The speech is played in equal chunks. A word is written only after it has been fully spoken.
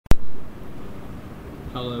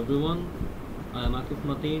Hello everyone, I am Akif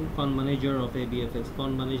Mateen, Fund Manager of ABFX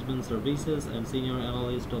Fund Management Services and Senior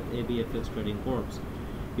Analyst of ABFX Trading Corp.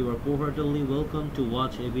 You are cordially welcome to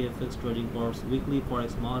watch ABFX Trading Corp's weekly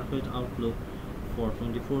Forex market outlook for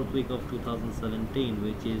 24th week of 2017,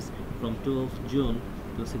 which is from 12th June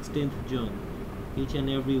to 16th June. Each and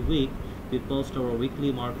every week, we post our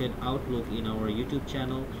weekly market outlook in our YouTube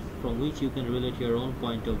channel, from which you can relate your own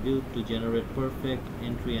point of view to generate perfect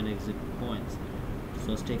entry and exit points.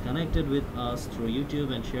 So stay connected with us through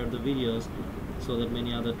YouTube and share the videos so that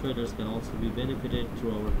many other traders can also be benefited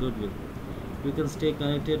through our goodwill. You can stay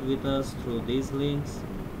connected with us through these links.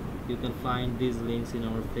 You can find these links in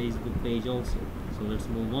our Facebook page also. So let's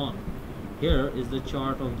move on. Here is the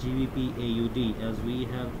chart of GBPAUD. As we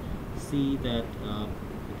have see that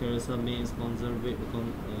Theresa May's conservative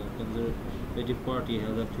party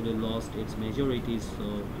has actually lost its majority,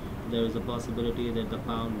 so there is a possibility that the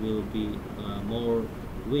pound will be more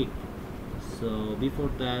weak. So before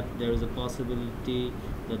that, there is a possibility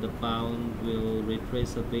that the pound will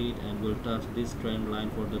retrace a bit and will touch this trend line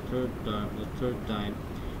for the third time,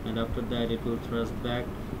 and after that it will thrust back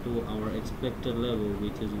to our expected level,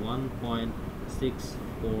 which is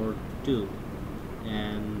 1.642.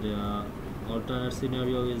 And alternate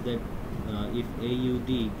scenario is that if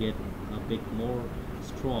AUD get a bit more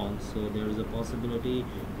strong, so there is a possibility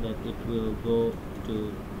that it will go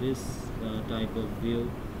to this type of view,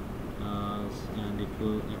 and it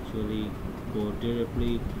will actually go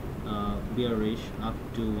directly bearish up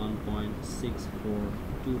to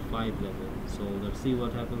 1.6425 level. So let's see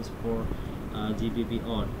what happens for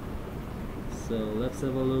GBPAUD. So let's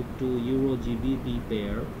have a look to EURGBP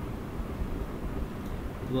pair.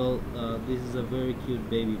 Well, this is a very cute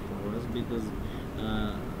baby for us, because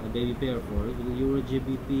a baby pair for it. With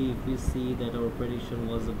EURGBP, if we see that our prediction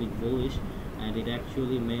was a bit bullish and it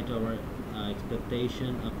actually met our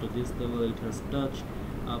expectation up to this level. It has touched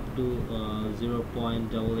up to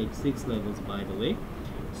 0.886 levels, by the way.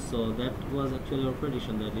 So that was actually our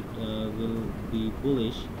prediction, that it will be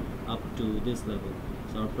bullish up to this level.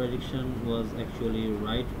 So our prediction was actually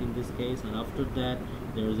right in this case, and after that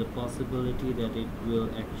there is a possibility that it will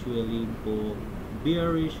actually go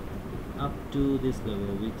bearish up to this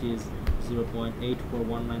level, which is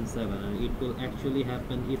 0.84197, and it will actually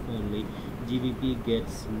happen if only GBP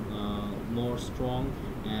gets more strong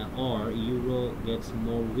or Euro gets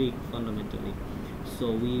more weak fundamentally.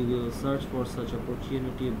 So we will search for such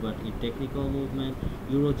opportunity, but in technical movement,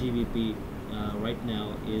 Euro GBP right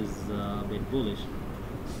now is a bit bullish.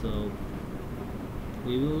 So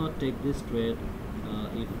we will not take this trade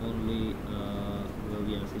if only well,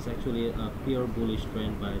 yes, it's actually a pure bullish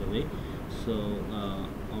trend, by the way. So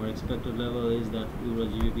our expected level is that Euro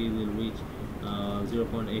GBP will reach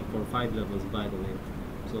 0.845 levels, by the way.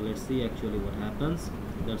 So let's see actually what happens.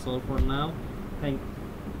 That's all for now. Thank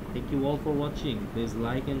you all for watching. Please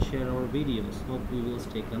like and share our videos. Hope we will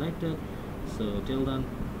stay connected. So till then,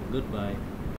 goodbye.